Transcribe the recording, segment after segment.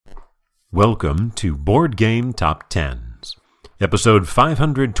Welcome to Board Game Top Tens, episode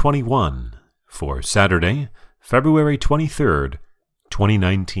 521 for Saturday, February 23rd,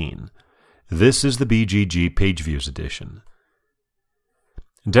 2019. This is the BGG Page Views edition.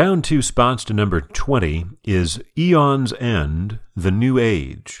 Down 2 spots to number 20 is Eon's End, The New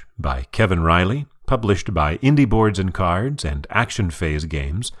Age by Kevin Riley, published by Indie Boards and Cards and Action Phase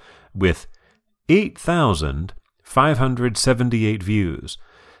Games, with 8,578 views.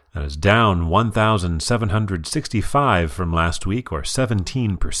 That is down 1,765 from last week, or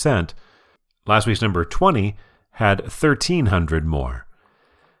 17%. Last week's number 20 had 1,300 more.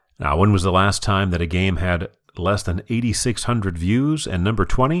 Now, when was the last time that a game had less than 8,600 views and number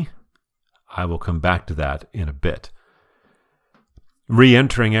 20? I will come back to that in a bit.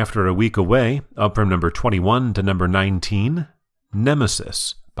 Re-entering after a week away, up from number 21 to number 19,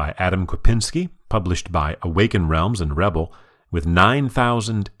 Nemesis by Adam Kwapinski, published by Awaken Realms and Rebel, with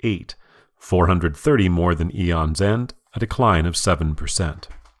 9,008, 430 more than Eon's End, a decline of 7%.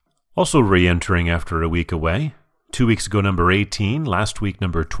 Also re-entering after a week away, 2 weeks ago number 18, last week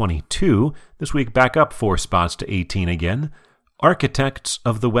number 22, this week back up 4 spots to 18 again, Architects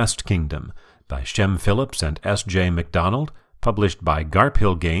of the West Kingdom by Shem Phillips and S.J. McDonald, published by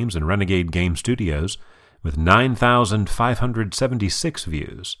Garphill Games and Renegade Game Studios, with 9,576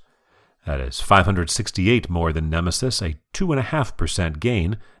 views. That is 568 more than Nemesis, a 2.5%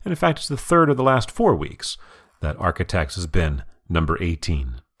 gain, and in fact it's the third of the last 4 weeks that Architects has been number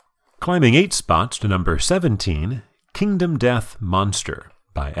 18. Climbing 8 spots to number 17, Kingdom Death Monster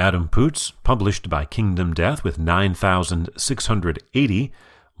by Adam Poots, published by Kingdom Death with 9,680,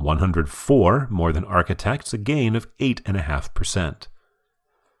 104 more than Architects, a gain of 8.5%.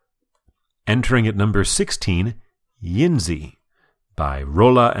 Entering at number 16, Yinzi by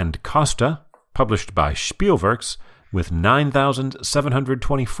Rolla and Costa, published by Spielworks, with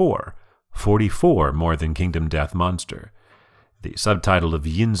 9,724, 44 more than Kingdom Death Monster. The subtitle of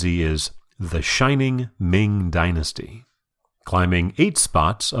Yinzi is The Shining Ming Dynasty. Climbing 8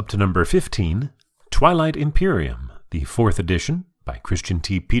 spots up to number 15, Twilight Imperium, the 4th edition, by Christian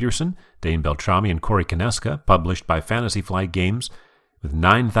T. Peterson, Dane Beltrami, and Corey Kineska, published by Fantasy Flight Games, with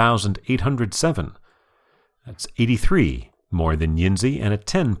 9,807. That's 83 more than Yinzi, and a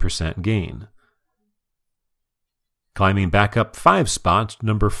 10% gain. Climbing back up 5 spots,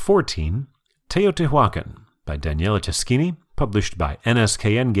 number 14, Teotihuacan by Daniela Ceschini, published by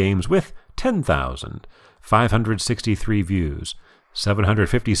NSKN Games with 10,563 views,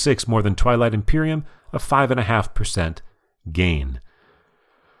 756 more than Twilight Imperium, a 5.5% gain.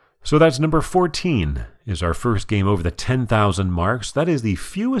 So that's number 14 is our first game over the 10,000 marks. That is the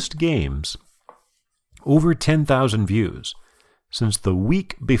fewest games over 10,000 views since the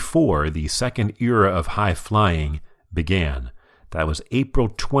week before the second era of high flying began. That was April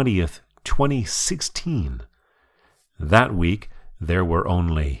 20th, 2016. That week, there were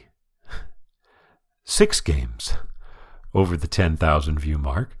only 6 games over the 10,000 view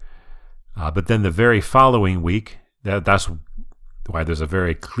mark. But then the very following week, that's why there's a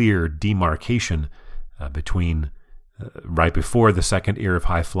very clear demarcation between right before the second era of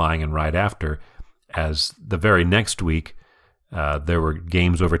high flying and right after, as the very next week, there were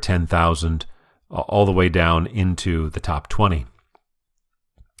games over 10,000 all the way down into the top 20.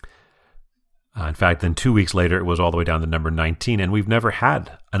 In fact, then 2 weeks later, it was all the way down to number 19, and we've never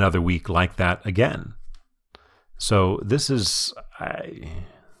had another week like that again. So this is,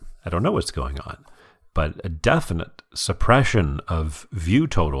 I don't know what's going on, but a definite suppression of view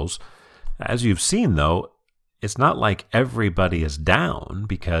totals. As you've seen, though, it's not like everybody is down,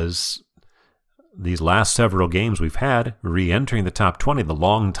 because these last several games we've had, re-entering the top 20, the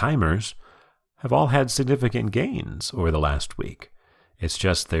long-timers, have all had significant gains over the last week. It's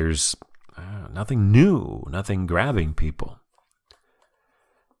just there's nothing new, nothing grabbing people.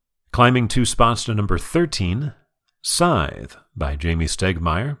 Climbing 2 spots to number 13, Scythe by Jamie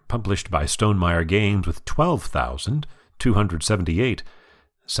Stegmaier, published by Stonemaier Games with 12,278,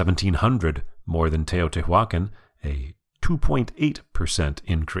 1,700 more than Teotihuacan, a 2.8%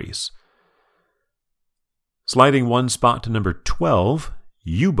 increase. Sliding 1 spot to number 12,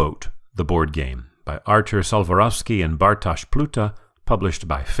 U-Boat, the board game, by Artur Salvarovsky and Bartosz Pluta, published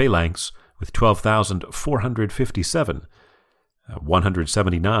by Phalanx, with 12,457,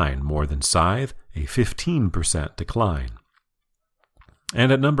 179 more than Scythe, a 15% decline.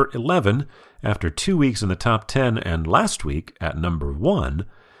 And at number 11, after 2 weeks in the top 10 and last week at number 1,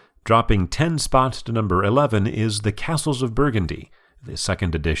 dropping 10 spots to number 11 is The Castles of Burgundy, the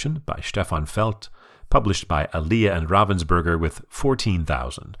 2nd edition by Stefan Feld, published by Aliyah and Ravensburger, with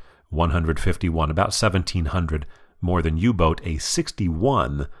 14,151, about 1,700 more than U-Boat, a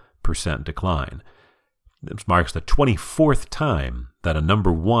 61% 4% decline. This marks the 24th time that a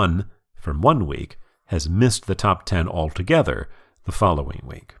number 1 from one week has missed the top 10 altogether the following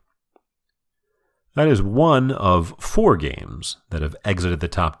week. That is one of 4 games that have exited the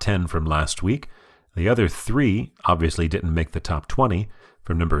top 10 from last week. The other 3 obviously didn't make the top 20.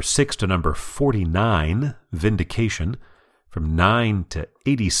 From number 6 to number 49, Vindication. From 9 to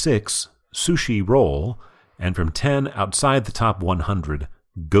 86, Sushi Roll. And from 10 outside the top 100,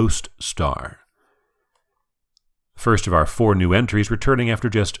 Ghost Star. First of our 4 new entries returning after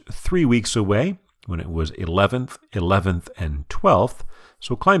just 3 weeks away, when it was 11th, 11th, and 12th,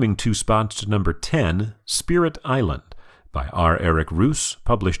 so climbing 2 spots to number 10, Spirit Island, by R. Eric Roos,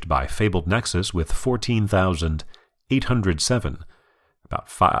 published by Fabled Nexus with 14,807, about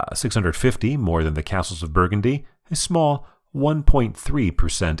 650 more than the Castles of Burgundy, a small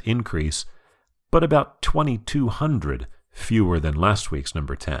 1.3% increase, but about 2,200 fewer than last week's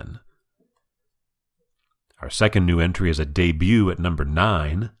number 10. Our second new entry is a debut at number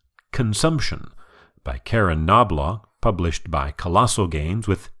 9, Consumption, by Karen Knobloch, published by Colossal Games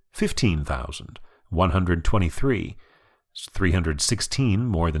with 15,123. It's 316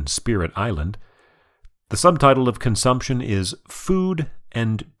 more than Spirit Island. The subtitle of Consumption is Food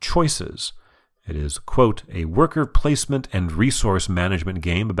and Choices. It is, quote, a worker placement and resource management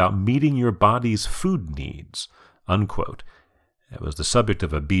game about meeting your body's food needs, unquote. It was the subject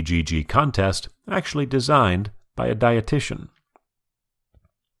of a BGG contest actually designed by a dietitian.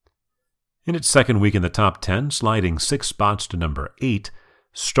 In its second week in the top 10, sliding 6 spots to number 8,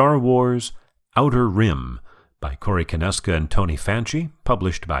 Star Wars Outer Rim by Corey Konieczka and Tony Fanchi,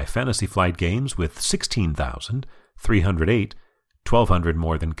 published by Fantasy Flight Games with 16,308, 1,200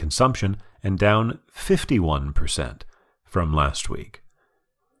 more than Consumption, and down 51% from last week.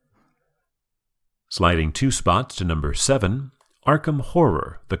 Sliding 2 spots to number 7, Arkham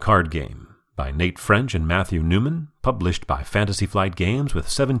Horror, the Card Game, by Nate French and Matthew Newman, published by Fantasy Flight Games with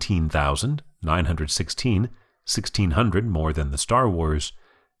 17,916, 1,600 more than the Star Wars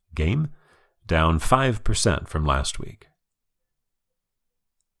game, down 5% from last week.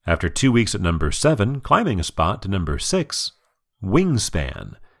 After 2 weeks at number 7, climbing a spot to number 6,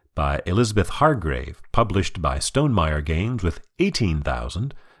 Wingspan, by Elizabeth Hargrave, published by Stonemaier Games with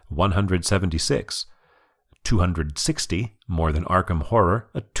 18,176, 260 more than Arkham Horror,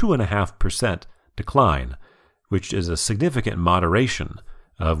 a 2.5% decline, which is a significant moderation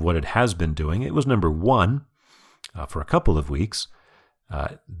of what it has been doing. It was number 1 for a couple of weeks,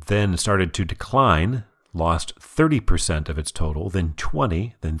 then started to decline, lost 30% of its total, then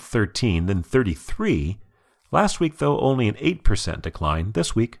 20, then 13, then 33. Last week, though, only an 8% decline.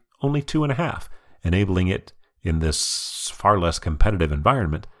 This week, only 2.5%, enabling it in this far less competitive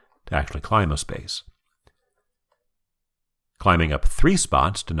environment to actually climb a space. Climbing up 3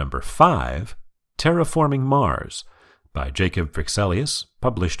 spots to number 5, Terraforming Mars, by Jacob Frixelius,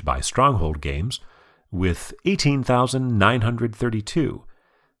 published by Stronghold Games, with 18,932.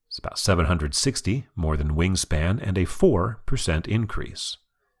 It's about 760 more than Wingspan and a 4% increase.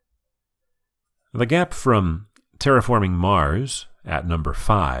 The gap from Terraforming Mars at number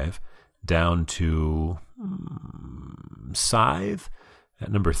 5 down to Scythe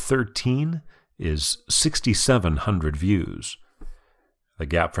at number 13 is 6,700 views. The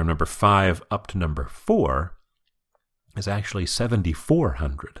gap from number 5 up to number 4 is actually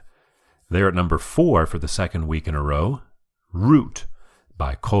 7,400. There at number 4 for the second week in a row, Root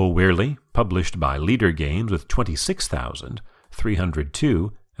by Cole Wehrle, published by Leader Games with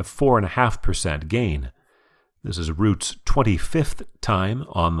 26,302, a 4.5% gain. This is Root's 25th time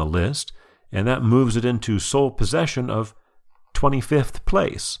on the list, and that moves it into sole possession of 25th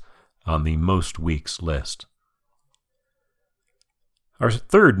place on the most weeks list. Our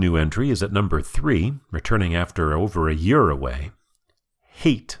third new entry is at number 3, returning after over a year away,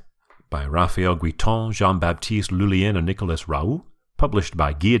 Hate by Raphael Guiton, Jean-Baptiste Lulien, and Nicolas Raoult, published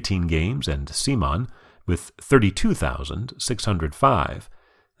by Guillotine Games and Simon, with 32,605.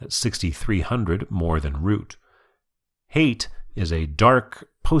 That's 6,300 more than Root. Hate is a dark,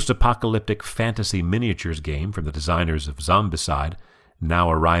 post-apocalyptic fantasy miniatures game from the designers of Zombicide, now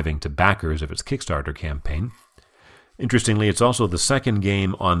arriving to backers of its Kickstarter campaign. Interestingly, it's also the second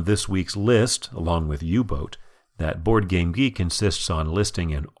game on this week's list, along with U-Boat, that Board Game Geek insists on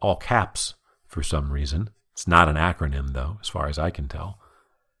listing in all caps for some reason. It's not an acronym, though, as far as I can tell.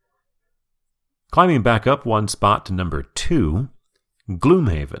 Climbing back up 1 spot to number 2,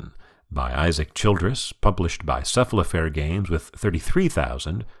 Gloomhaven by Isaac Childress, published by Cephalofair Games with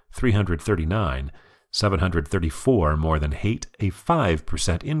 33,339, 734 more than Hate, a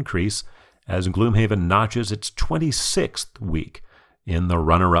 5% increase, as Gloomhaven notches its 26th week in the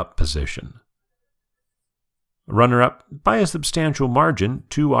runner-up position. Runner-up by a substantial margin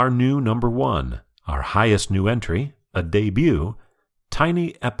to our new number 1, our highest new entry, a debut,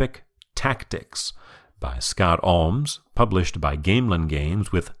 Tiny Epic Tactics by Scott Almes, published by Gamelin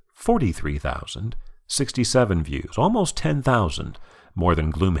Games, with 43,067 views, almost 10,000, more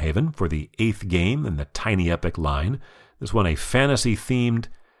than Gloomhaven for the 8th game in the Tiny Epic line. This one a fantasy-themed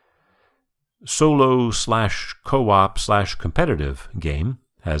solo/co-op/competitive game,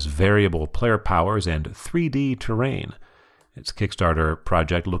 has variable player powers and 3D terrain. Its Kickstarter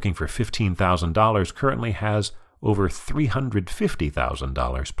project, looking for $15,000, currently has over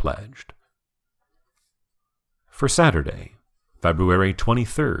 $350,000 pledged. For Saturday, February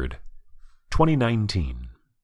 23rd, 2019.